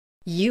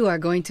You are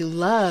going to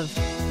love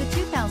the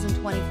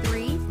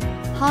 2023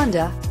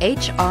 Honda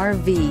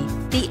HR-V.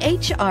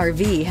 The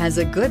HR-V has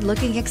a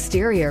good-looking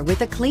exterior with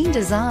a clean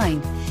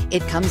design.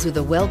 It comes with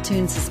a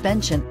well-tuned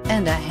suspension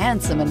and a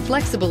handsome and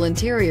flexible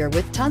interior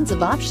with tons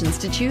of options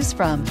to choose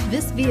from.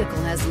 This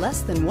vehicle has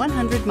less than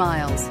 100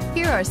 miles.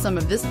 Here are some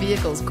of this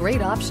vehicle's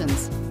great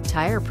options: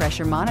 tire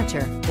pressure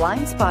monitor,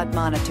 blind spot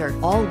monitor,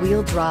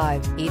 all-wheel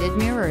drive, heated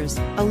mirrors,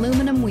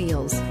 aluminum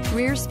wheels,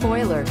 rear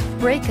spoiler,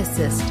 brake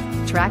assist,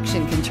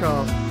 traction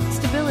control,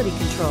 stability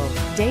control,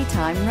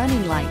 daytime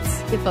running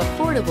lights. If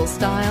affordable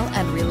style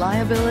and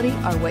reliability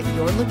are what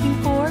you're looking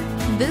for,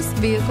 this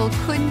vehicle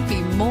couldn't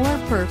be more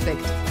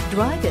perfect.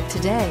 Drive it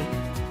today.